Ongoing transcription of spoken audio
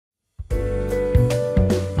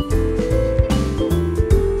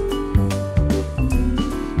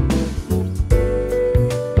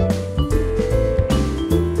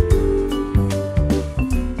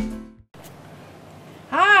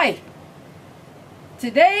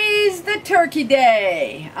Today's the turkey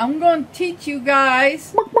day. I'm going to teach you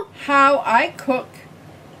guys how I cook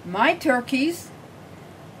my turkeys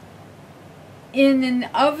in an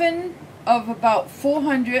oven of about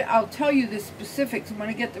 400. I'll tell you the specifics when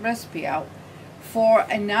I get the recipe out. For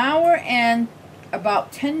an hour and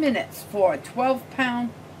about 10 minutes for a 12-pound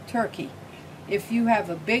turkey. If you have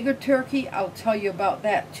a bigger turkey, I'll tell you about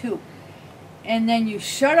that too. And then you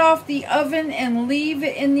shut off the oven and leave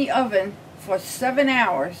it in the oven for 7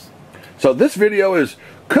 hours. So this video is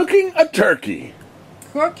cooking a turkey.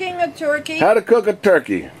 Cooking a turkey. How to cook a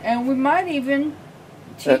turkey. And we might even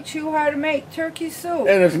teach you how to make turkey soup.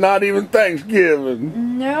 And it's not even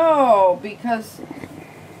Thanksgiving. No, because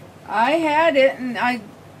I had it and I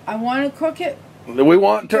want to cook it. We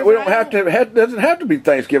want to. We don't have to. It doesn't have to be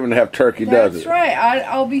Thanksgiving to have turkey, does it? That's right.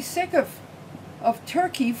 I'll be sick of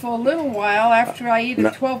turkey for a little while after I eat a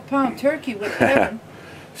 12-pound turkey with Kevin.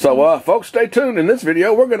 So, folks, stay tuned. In this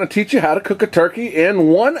video, we're going to teach you how to cook a turkey in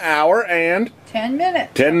 1 hour and 10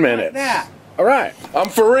 minutes. 10 minutes. Like that. All right. I'm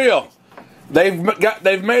for real. They've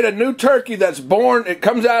made a new turkey that's born. It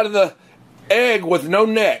comes out of the egg with no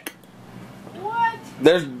neck. What?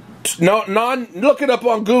 There's look it up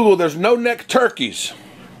on Google. There's no neck turkeys.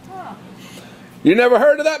 Huh. You never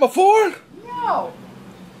heard of that before? No.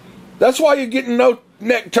 That's why you're getting no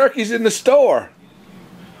neck turkeys in the store.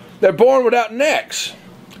 They're born without necks.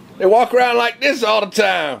 They walk around like this all the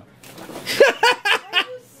time. Are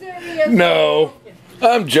you serious? No,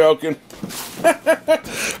 I'm joking.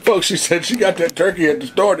 Folks, she said she got that turkey at the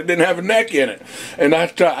store that didn't have a neck in it. And I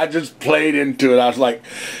just played into it. I was like,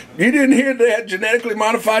 you didn't hear they had genetically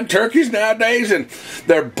modified turkeys nowadays? And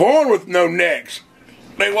they're born with no necks.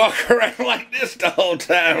 They walk around like this the whole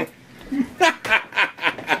time.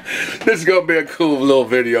 This is going to be a cool little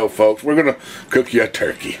video, folks. We're going to cook you a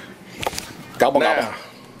turkey. Gobble, now, gobble.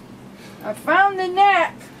 I found the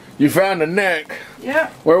neck. You found the neck?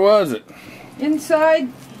 Yep. Where was it? Inside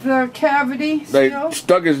the cavity. They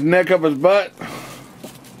stuck his neck up his butt.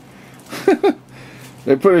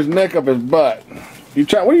 They put his neck up his butt.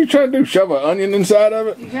 What are you trying to do? Shove an onion inside of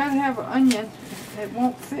it? You gotta have an onion. It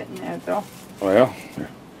won't fit in there though. Well,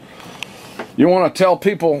 you want to tell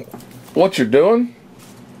people what you're doing?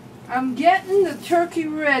 I'm getting the turkey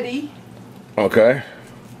ready. Okay.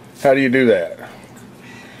 How do you do that?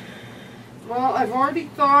 Well, I've already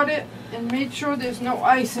thawed it and made sure there's no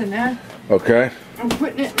ice in there. Okay. I'm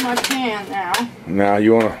putting it in my pan now. Now,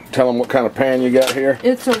 you want to tell them what kind of pan you got here?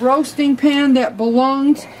 It's a roasting pan that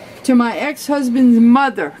belongs to my ex-husband's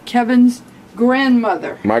mother, Kevin's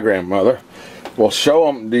grandmother. My grandmother. Well, show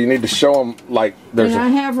them. Do you need to show them like there's I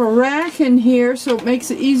have a rack in here so it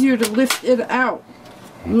makes it easier to lift it out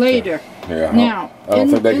later. Yeah. Now, I don't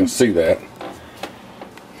think they can see that.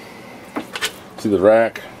 See the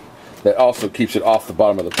rack? That also keeps it off the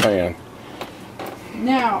bottom of the pan.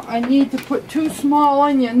 Now, I need to put 2 small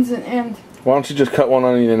onions and why don't you just cut one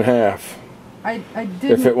onion in half? I didn't.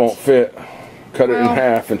 If it won't fit, cut it in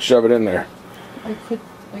half and shove it in there. I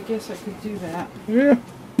guess I could do that. Yeah.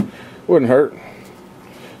 Wouldn't hurt.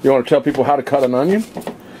 You want to tell people how to cut an onion?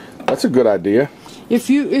 That's a good idea. If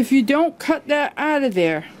you don't cut that out of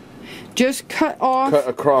there, just cut off. Cut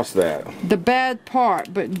across that. The bad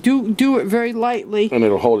part, but do it very lightly. And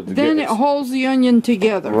it'll hold it together. Then it holds the onion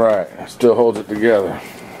together. Right. Still holds it together.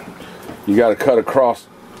 You got to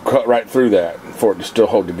cut right through that for it to still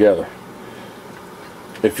hold together.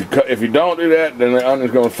 If you don't do that, then the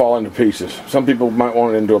onion's going to fall into pieces. Some people might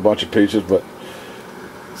want it into a bunch of pieces, but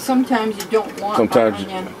sometimes you don't want an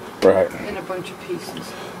onion in a bunch of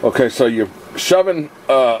pieces. Okay, so you're shoving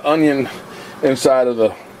onion inside of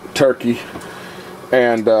the turkey,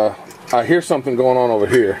 and I hear something going on over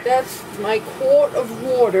here. That's my quart of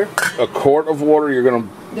water. A quart of water you're going to...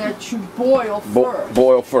 That you boil first.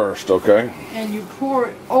 Boil first, okay. And you pour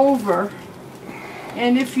it over.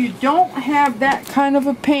 And if you don't have that kind of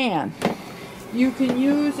a pan, you can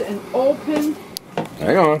use an open...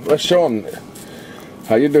 Hang on, let's show them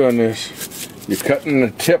how you're doing this. You're cutting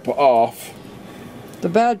the tip off. The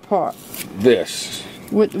bad part. This.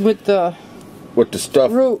 With the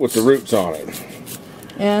stuff, roots. with the roots on it.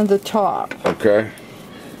 And the top. Okay.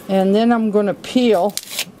 And then I'm going to peel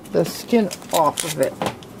the skin off of it.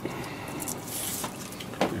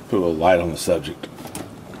 Put a little light on the subject.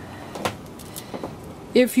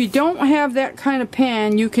 If you don't have that kind of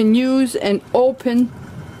pan, you can use an open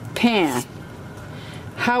pan.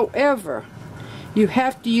 However, you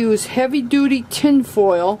have to use heavy-duty tin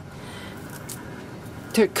foil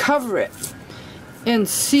to cover it and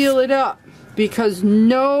seal it up, because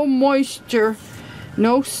no moisture,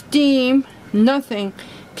 no steam, nothing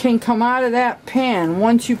can come out of that pan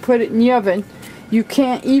once you put it in the oven You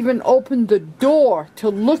can't even open the door to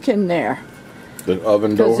look in there. The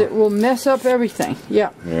oven door? Because it will mess up everything.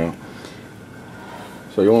 Yeah. Yeah.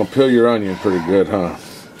 So you want to peel your onion pretty good, huh?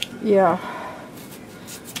 Yeah.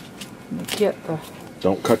 Let me get the...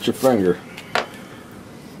 Don't cut your finger.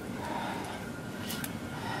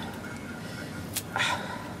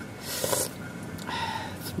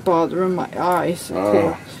 It's bothering my eyes,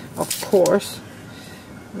 of course.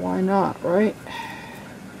 Why not, right?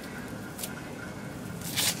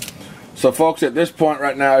 So folks, at this point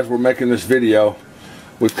right now as we're making this video,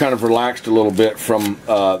 we've kind of relaxed a little bit from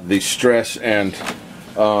the stress and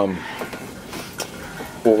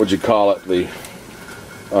what would you call it, the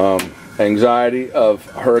anxiety of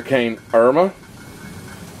Hurricane Irma,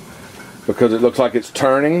 because it looks like it's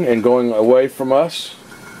turning and going away from us.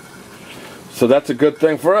 So that's a good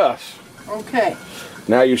thing for us. Okay.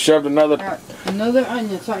 Now you shoved another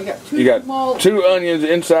onion. So I got got two onions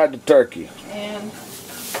inside the turkey. And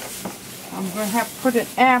I'm going to have to put an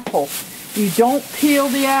apple. You don't peel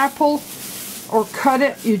the apple or cut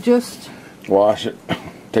it. You just wash it.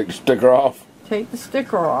 Take the sticker off. Take the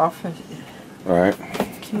sticker off. All right. You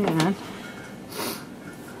can.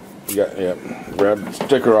 You got, grab the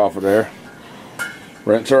sticker off of there.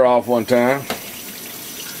 Rinse her off one time.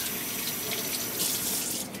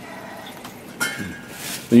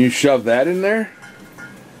 Then you shove that in there?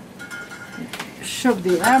 Shove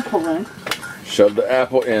the apple in. Shove the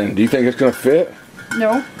apple in. Do you think it's going to fit?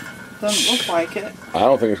 No. Doesn't look like it. I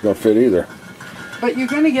don't think it's going to fit either. But you're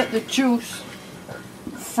going to get the juice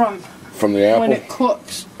from the apple when it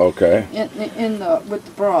cooks. Okay. With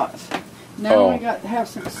the broth. Now I got to have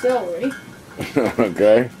some celery.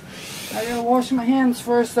 Okay. I gotta wash my hands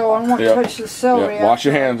first, though. I don't want to touch the celery. Wash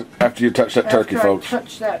your hands after you touch that turkey, folks.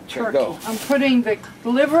 Touch that turkey. I'm putting the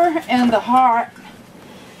liver and the heart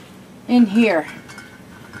in here.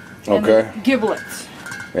 And okay. the giblets.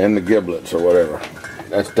 And the giblets or whatever.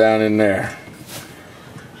 That's down in there.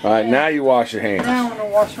 All right, now you wash your hands. Now I'm gonna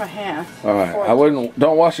wash my hands. All right,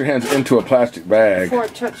 don't wash your hands into a plastic bag. Before I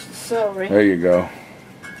touch the celery. There you go.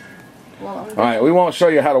 Well, all right, we won't show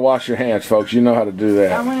you how to wash your hands, folks. You know how to do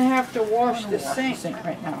that. I'm gonna have to wash the sink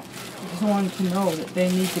right now. I just wanted to know that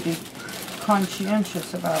they need to be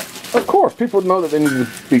conscientious about. Of course, people know that they need to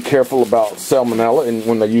be careful about salmonella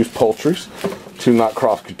when they use poultries to not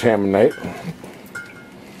cross-contaminate.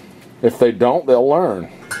 If they don't, they'll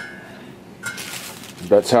learn.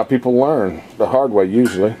 That's how people learn, the hard way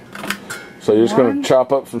usually. So you're just going to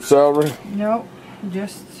chop up some celery? No,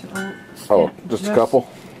 just just a couple?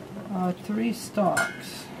 3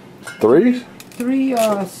 stalks. 3? 3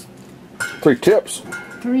 tips?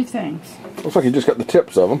 3 things. Looks like you just got the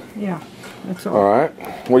tips of them. Yeah, that's all. All right.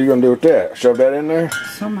 What are you going to do with that? Shove that in there?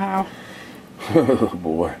 Somehow. Oh,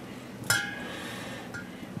 boy.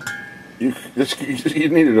 You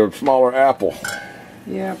needed a smaller apple.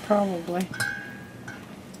 Yeah, probably.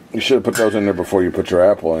 You should have put those in there before you put your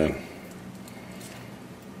apple in.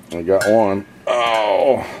 I got one.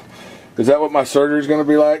 Oh! Is that what my surgery's going to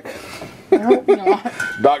be like? I hope not.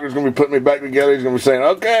 Doctor's going to be putting me back together. He's going to be saying,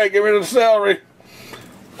 okay, give me the celery.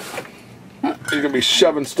 He's going to be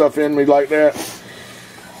shoving stuff in me like that.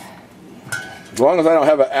 As long as I don't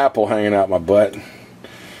have an apple hanging out my butt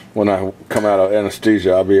when I come out of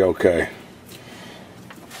anesthesia, I'll be okay.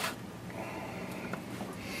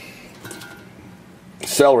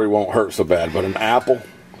 Celery won't hurt so bad, but an apple,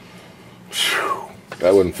 whew,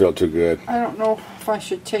 that wouldn't feel too good. I don't know if I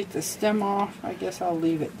should take the stem off. I guess I'll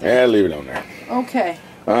leave it there. Yeah, leave it on there. Okay.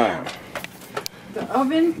 All right. The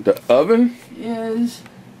oven. The oven is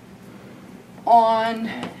on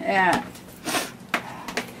at.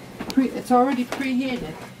 It's already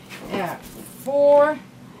preheated at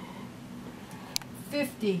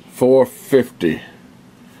 450. 450.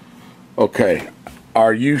 Okay.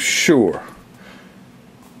 Are you sure?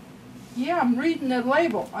 Yeah, I'm reading the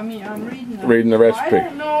label. I mean, I'm reading the recipe. I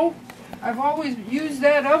don't know. I've always used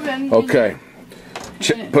that oven. Okay.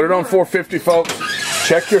 Put it on 450, folks.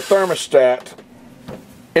 Check your thermostat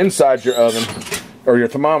inside your oven or your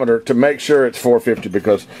thermometer to make sure it's 450,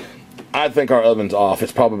 because I think our oven's off.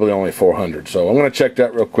 It's probably only 400. So I'm going to check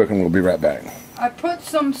that real quick and we'll be right back. I put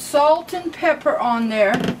some salt and pepper on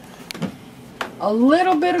there, a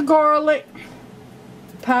little bit of garlic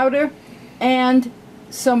powder, and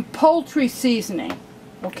some poultry seasoning.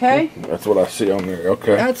 Okay? That's what I see on there.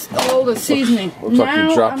 Okay. That's all the seasoning. Looks like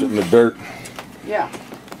you dropped it in the dirt. Yeah.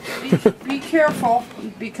 Be careful,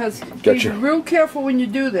 because be real careful when you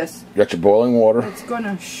do this. Got your boiling water. It's going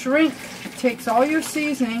to shrink. It takes all your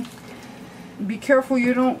seasoning. Be careful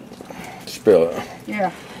you don't spill it.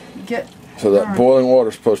 Yeah. So that boiling water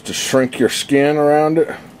is supposed to shrink your skin around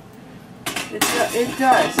it. It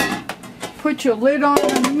does. Put your lid on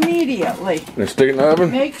immediately. And stick it in the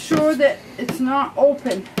oven? Make sure that it's not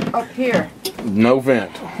open up here. No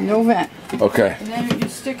vent. No vent. Okay. And then you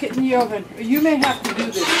stick it in the oven. You may have to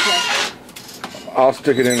do this, Ken. I'll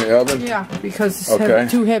stick it in the oven? Yeah, because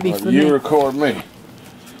it's too heavy for me. You record me.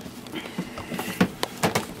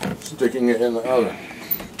 Sticking it in the oven.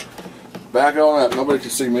 Back on up. Nobody can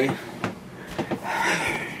see me.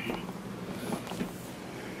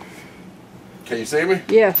 Can you see me?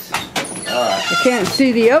 Yes. Alright. I can't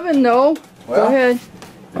see the oven though. Well, go ahead.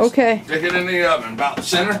 Okay. Stick it in the oven. About the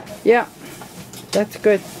center. Yeah. That's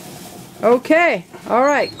good. Okay.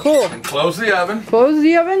 Alright, cool. And close the oven. Close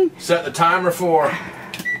the oven. Set the timer for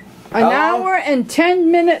an hour and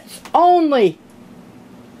 10 minutes only.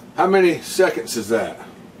 How many seconds is that?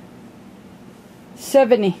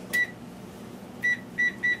 70.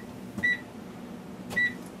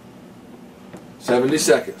 70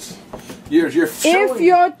 seconds. You're showing, if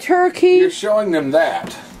your turkey... You're showing them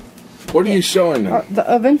that. What are you showing them? The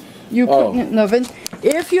oven. You put it in the oven.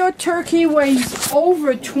 If your turkey weighs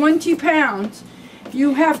over 20 pounds,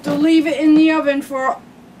 you have to leave it in the oven for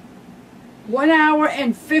 1 hour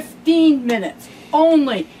and 15 minutes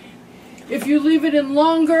only. If you leave it in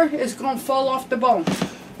longer, it's going to fall off the bone.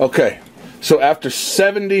 Okay. So after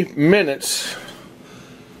 70 minutes,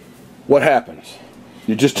 what happens?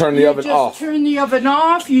 You just turn the oven off. You just turn the oven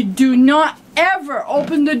off. You do not ever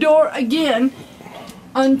open the door again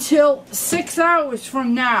until 6 hours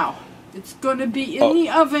from now. It's going to be in the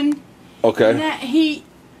oven in that heat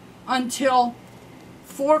until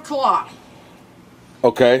 4 o'clock.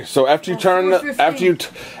 Okay, so after you turn the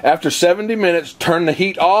after 70 minutes, turn the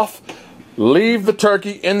heat off. Leave the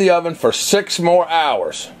turkey in the oven for 6 more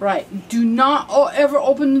hours. Right. Do not ever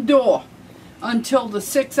open the door until the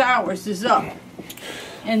 6 hours is up.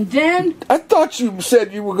 And then... I thought you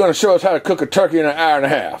said you were going to show us how to cook a turkey in an hour and a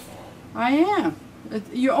half. I am.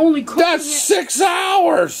 You're only cooking That's 6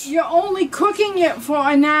 hours! You're only cooking it for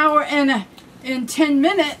an hour and 10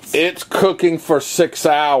 minutes. It's cooking for 6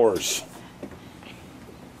 hours.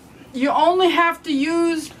 You only have to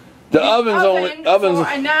use... The oven's for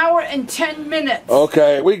an hour and 10 minutes.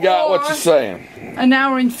 Okay, we got what you're saying. An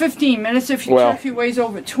hour and 15 minutes if your turkey weighs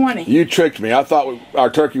over 20. You tricked me. I thought our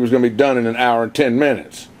turkey was going to be done in an hour and 10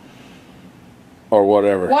 minutes. Or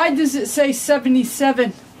whatever. Why does it say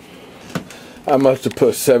 77? I must have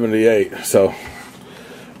put 78. So,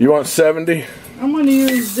 you want 70? I'm going to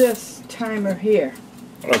use this timer here.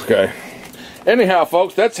 Okay. Anyhow,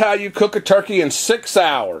 folks, that's how you cook a turkey in 6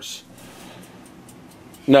 hours.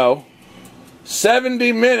 No,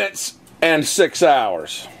 70 minutes and 6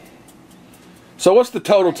 hours. So what's the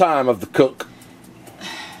total time of the cook?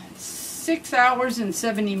 6 hours and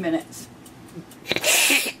 70 minutes.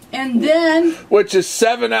 And then... Which is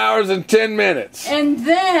 7 hours and 10 minutes. And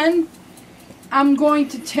then I'm going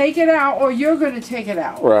to take it out, or you're going to take it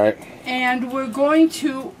out. Right. And we're going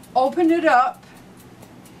to open it up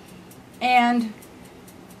and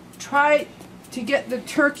try to get the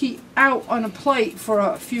turkey out on a plate for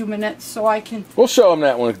a few minutes so I can... We'll show them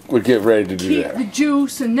that when we get ready to do that. Keep the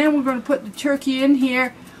juice, and then we're going to put the turkey in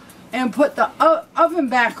here and put the oven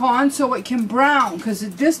back on so it can brown, because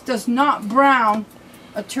this does not brown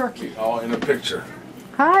a turkey. All in a picture.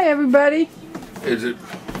 Hi, everybody. Did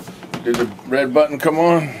the red button come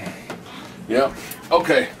on? Yep.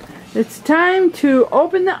 Okay. It's time to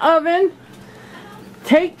open the oven,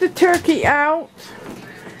 take the turkey out,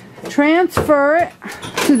 transfer it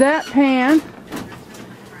to that pan,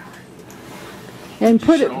 and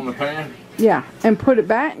put it on the pan. Yeah, and put it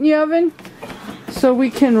back in the oven so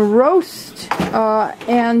we can roast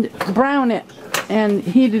and brown it and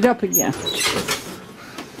heat it up again.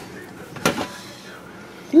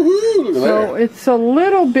 So it's a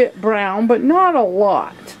little bit brown, but not a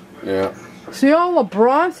lot. Yeah. See all the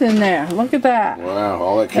broth in there? Look at that. Wow,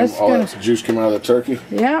 all that juice came out of the turkey.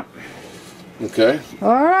 Yep. Okay.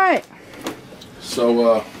 All right. So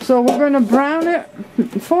we're going to brown it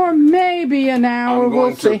for maybe an hour.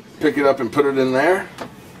 We'll see. Pick it up and put it in there.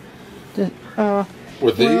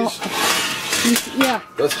 With these? Yeah.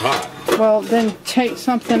 That's hot. Well, then take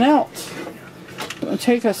something else.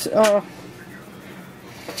 Take a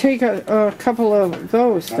couple of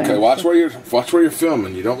those things. Okay, watch where you're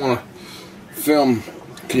filming. You don't want to film.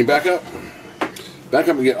 Can you back up? Back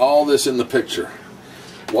up and get all this in the picture.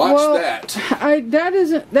 Watch that.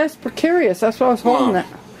 That's precarious. That's why I was holding it.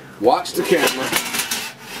 Watch the camera.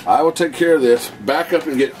 I will take care of this. Back up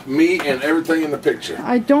and get me and everything in the picture.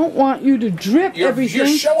 I don't want you to drip everything.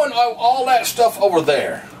 You're showing all that stuff over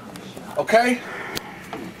there. Okay?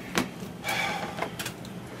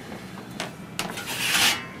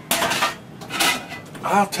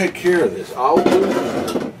 I'll take care of this. I'll do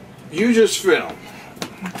it. You just film.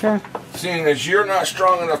 Okay. Seeing as you're not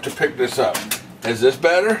strong enough to pick this up. Is this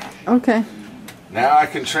better? Okay. Now I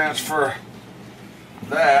can transfer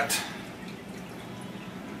that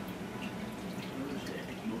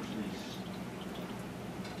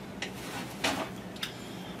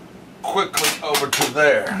quickly over to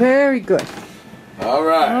there. Very good. All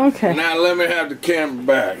right. Okay. Now let me have the camera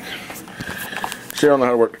back. She don't know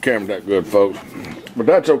how to work the camera that good, folks. But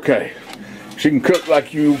that's okay. She can cook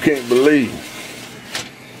like you can't believe.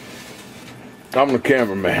 I'm the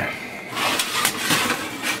cameraman.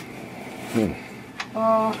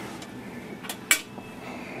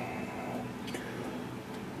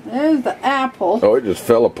 There's the apple. Oh, it just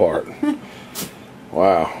fell apart.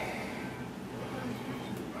 Wow.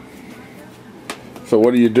 So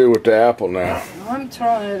what do you do with the apple now? I'm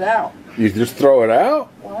throwing it out. You just throw it out?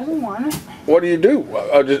 Well, I don't want it. What do? You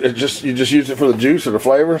just use it for the juice or the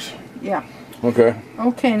flavors? Yeah. Okay.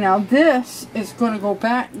 Okay, now this is going to go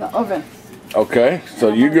back in the oven. Okay, so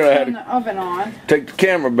I'm you're gonna have turn the oven on. take the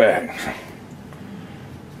camera back.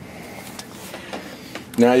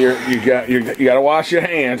 Now you gotta wash your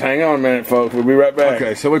hands. Hang on a minute, folks. We'll be right back.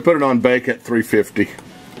 Okay, so we put it on bake at 350.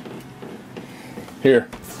 Here.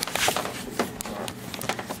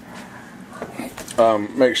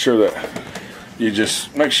 Make sure that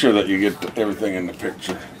you get everything in the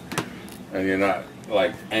picture, and you're not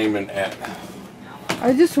like aiming at.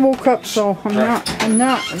 I just woke up, so I'm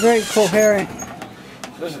not very coherent.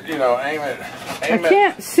 Just, aim it. I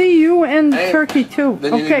can't see you and the turkey too.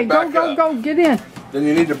 Okay, go, get in. Then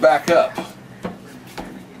you need to back up.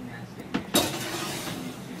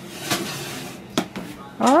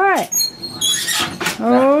 All right.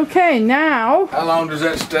 Okay, now. How long does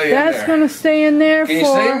that stay in there? That's going to stay in there for. Can you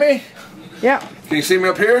see me? Yeah. Can you see me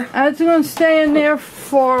up here? That's going to stay in there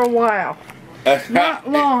for a while. Not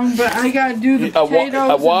long, but I got to do the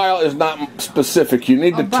potatoes. A while is not specific. You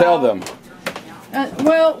need to tell them.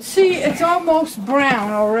 Well, see, it's almost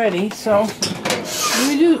brown already, so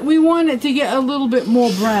we want it to get a little bit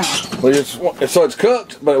more brown. So it's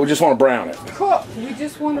cooked, but we just want to brown it. Cooked. We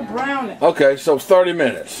just want to brown it. Okay, so 30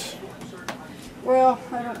 minutes. Well,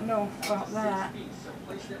 I don't know about that.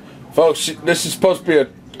 Folks, this is supposed to be a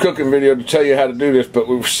cooking video to tell you how to do this, but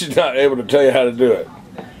she's not able to tell you how to do it.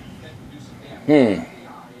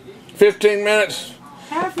 15 minutes?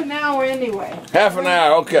 Half an hour anyway. Half an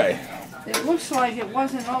hour, okay. It looks like it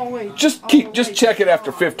wasn't always. Just check it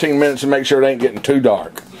after 15 minutes and make sure it ain't getting too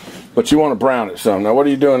dark. But you want to brown it some. Now what are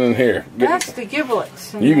you doing in here? That's the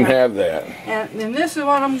giblets. You can have that. And this is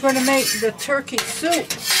what I'm going to make the turkey soup.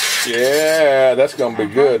 Yeah, that's going to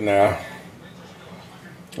be good now.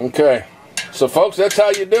 Okay. So folks, that's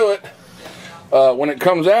how you do it. When it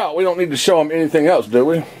comes out, we don't need to show them anything else, do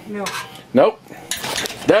we? No. Nope.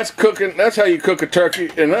 That's cooking. That's how you cook a turkey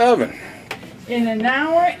in the oven. In an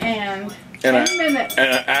hour and 10 minutes. In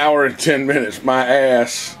an hour and 10 minutes, my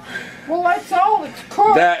ass. Well, that's all. It's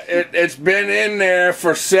cooked. It's been in there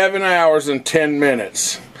for 7 hours and 10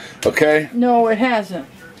 minutes. Okay? No, it hasn't.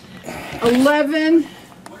 11.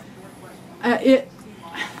 I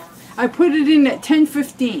put it in at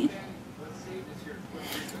 10:15.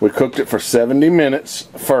 We cooked it for 70 minutes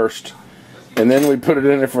first, and then we put it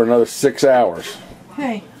in there for another 6 hours.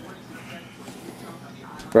 Hey.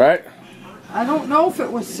 Right? I don't know if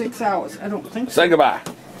it was 6 hours. I don't think so. Say goodbye.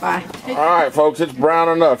 Bye. Alright, folks, it's brown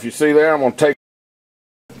enough. You see there? I'm going to take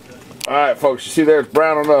it. Alright, folks, you see there? It's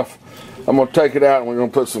brown enough. I'm going to take it out, and we're going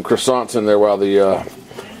to put some croissants in there while the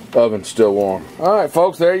oven's still warm. Alright,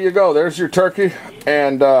 folks, there you go. There's your turkey,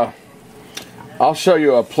 and I'll show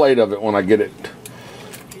you a plate of it when I get it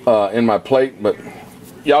in my plate, but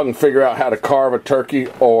y'all can figure out how to carve a turkey,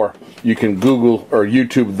 or you can Google or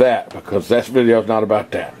YouTube that, because that video's not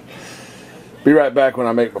about that. Be right back when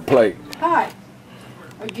I make my plate. Hi.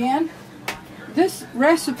 Again, this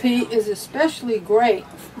recipe is especially great.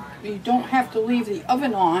 You don't have to leave the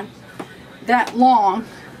oven on that long,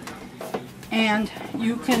 and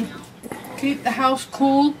you can keep the house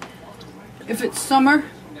cool if it's summer.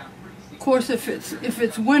 Of course, if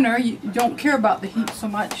it's winter, you don't care about the heat so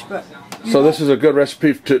much. But so this is a good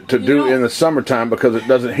recipe to do in the summertime, because it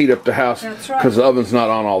doesn't heat up the house. That's right. Because the oven's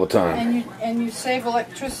not on all the time. And you save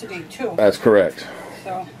electricity too. That's correct.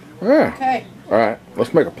 So yeah. Okay. All right,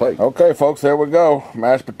 let's make a plate. Okay, folks, there we go.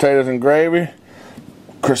 Mashed potatoes and gravy,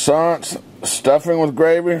 croissants, stuffing with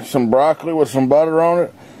gravy, some broccoli with some butter on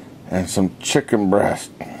it, and some chicken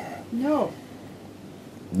breast. No.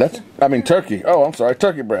 I mean turkey. Oh, I'm sorry,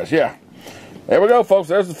 turkey breast. Yeah. There we go, folks.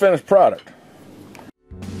 There's the finished product.